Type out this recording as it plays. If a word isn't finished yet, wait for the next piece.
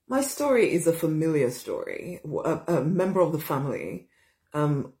My story is a familiar story. A member of the family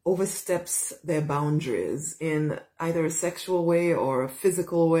oversteps their boundaries in either a sexual way or a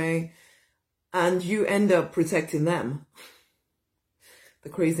physical way, and you end up protecting them. The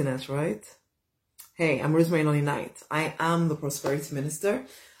craziness, right? Hey, I'm Rosemary Nolly Knight. I am the Prosperity Minister.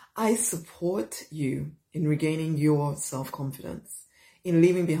 I support you in regaining your self-confidence, in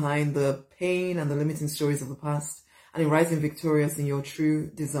leaving behind the pain and the limiting stories of the past, and in rising victorious in your true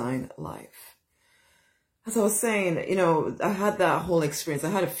design life. As I was saying, I had that whole experience. I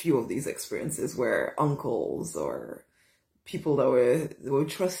had a few of these experiences where uncles or people that were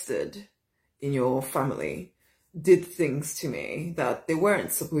trusted in your family did things to me that they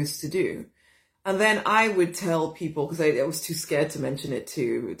weren't supposed to do. And then I would tell people, because I was too scared to mention it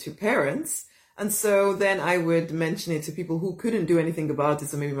to parents. And so then I would mention it to people who couldn't do anything about it.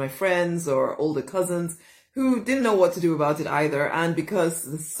 So maybe my friends or older cousins who didn't know what to do about it either. And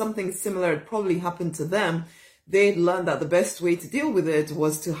because something similar had probably happened to them, they'd learned that the best way to deal with it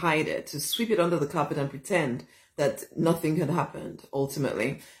was to hide it, to sweep it under the carpet and pretend that nothing had happened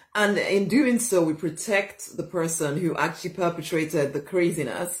ultimately. And in doing so, we protect the person who actually perpetrated the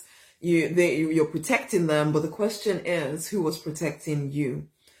craziness. You're protecting them, but the question is, who was protecting you?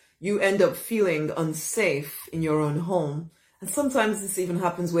 You end up feeling unsafe in your own home. And sometimes this even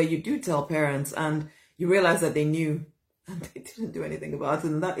happens where you do tell parents and you realize that they knew and they didn't do anything about it.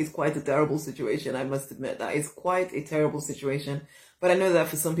 And that is quite a terrible situation, I must admit. That is quite a terrible situation. But I know that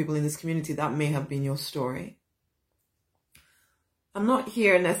for some people in this community, that may have been your story. I'm not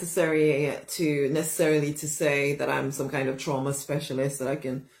here necessarily to say that I'm some kind of trauma specialist, that I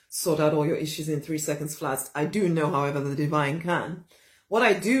can sort out all your issues in 3 seconds flat. I do know, however, the divine can. What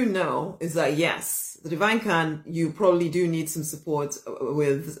I do know is that, yes, the divine can, you probably do need some support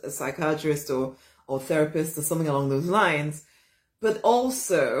with a psychiatrist or therapist or something along those lines. But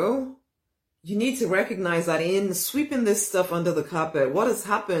also, you need to recognize that in sweeping this stuff under the carpet, what has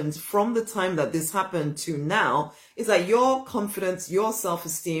happened from the time that this happened to now is that your confidence, your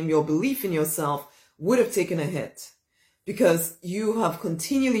self-esteem, your belief in yourself would have taken a hit. Because you have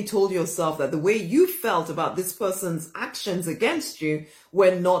continually told yourself that the way you felt about this person's actions against you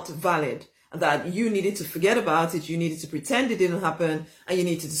were not valid. And that you needed to forget about it, you needed to pretend it didn't happen, and you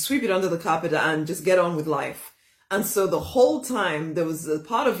needed to sweep it under the carpet and just get on with life. And so the whole time there was a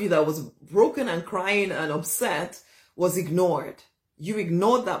part of you that was broken and crying and upset was ignored. You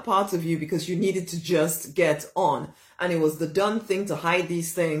ignored that part of you because you needed to just get on. And it was the done thing to hide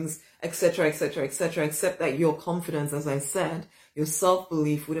these things, etc., etc., etc., except that your confidence, as I said, your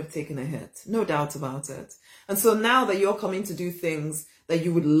self-belief would have taken a hit. No doubt about it. And so now that you're coming to do things that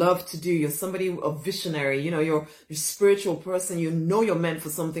you would love to do, you're somebody, a visionary, you're a spiritual person, you're meant for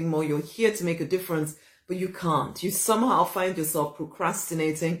something more, you're here to make a difference, but you can't. You somehow find yourself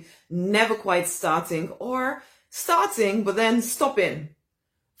procrastinating, never quite starting, or starting, but then stopping.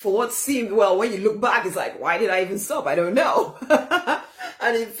 For what seemed, well, when you look back, it's like, why did I even stop? I don't know.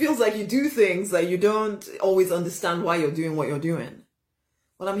 And it feels like you do things that you don't always understand why you're doing what you're doing.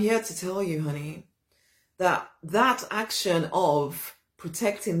 Well, I'm here to tell you, honey, that action of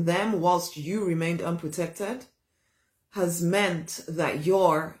protecting them whilst you remained unprotected has meant that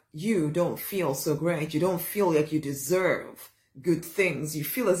you don't feel so great. You don't feel like you deserve good things. You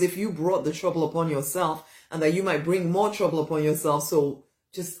feel as if you brought the trouble upon yourself and that you might bring more trouble upon yourself. So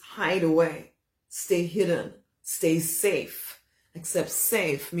just hide away, stay hidden, stay safe. Except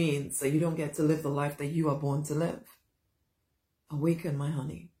safe means that you don't get to live the life that you are born to live. Awaken, my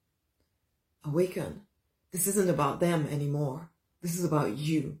honey. Awaken. This isn't about them anymore. This is about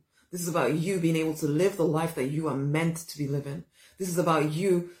you. This is about you being able to live the life that you are meant to be living. This is about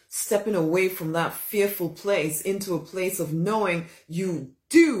you stepping away from that fearful place into a place of knowing you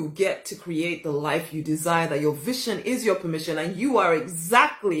do get to create the life you desire, that your vision is your permission and you are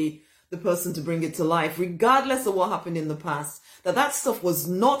exactly the person to bring it to life, regardless of what happened in the past, that stuff was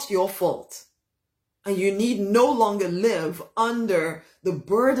not your fault. And you need no longer live under the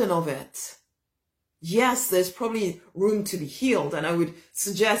burden of it. Yes, there's probably room to be healed. And I would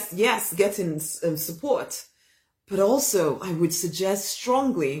suggest, yes, getting support. But also, I would suggest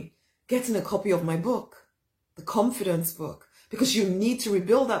strongly getting a copy of my book, the Confidence book, because you need to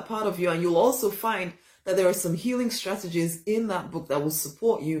rebuild that part of you. And you'll also find that there are some healing strategies in that book that will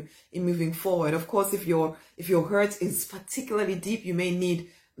support you in moving forward. Of course, if your hurt is particularly deep, you may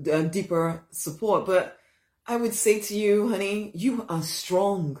need deeper support. But I would say to you, honey, you are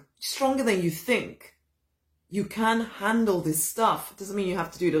strong, stronger than you think. You can handle this stuff. It doesn't mean you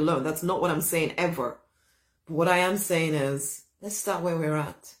have to do it alone. That's not what I'm saying ever. But what I am saying is, let's start where we're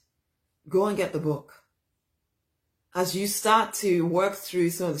at. Go and get the book. As you start to work through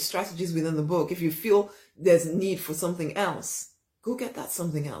some of the strategies within the book, if you feel there's a need for something else, go get that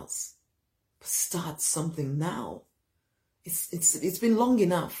something else. But start something now. It's been long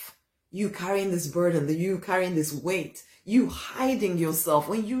enough. You carrying this burden, you carrying this weight, you hiding yourself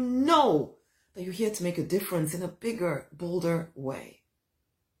when you know that you're here to make a difference in a bigger, bolder way.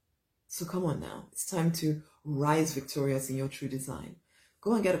 So come on now. It's time to rise victorious in your true design.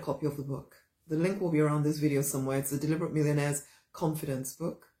 Go and get a copy of the book. The link will be around this video somewhere. It's the Deliberate Millionaire's Confidence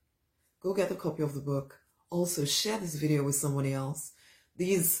book. Go get a copy of the book. Also, share this video with somebody else.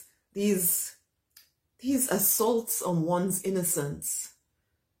 These assaults on one's innocence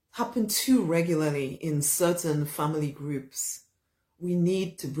happen too regularly in certain family groups. We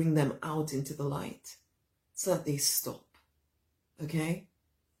need to bring them out into the light so that they stop. Okay?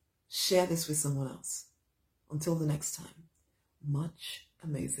 Share this with someone else. Until the next time, much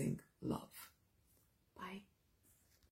amazing love.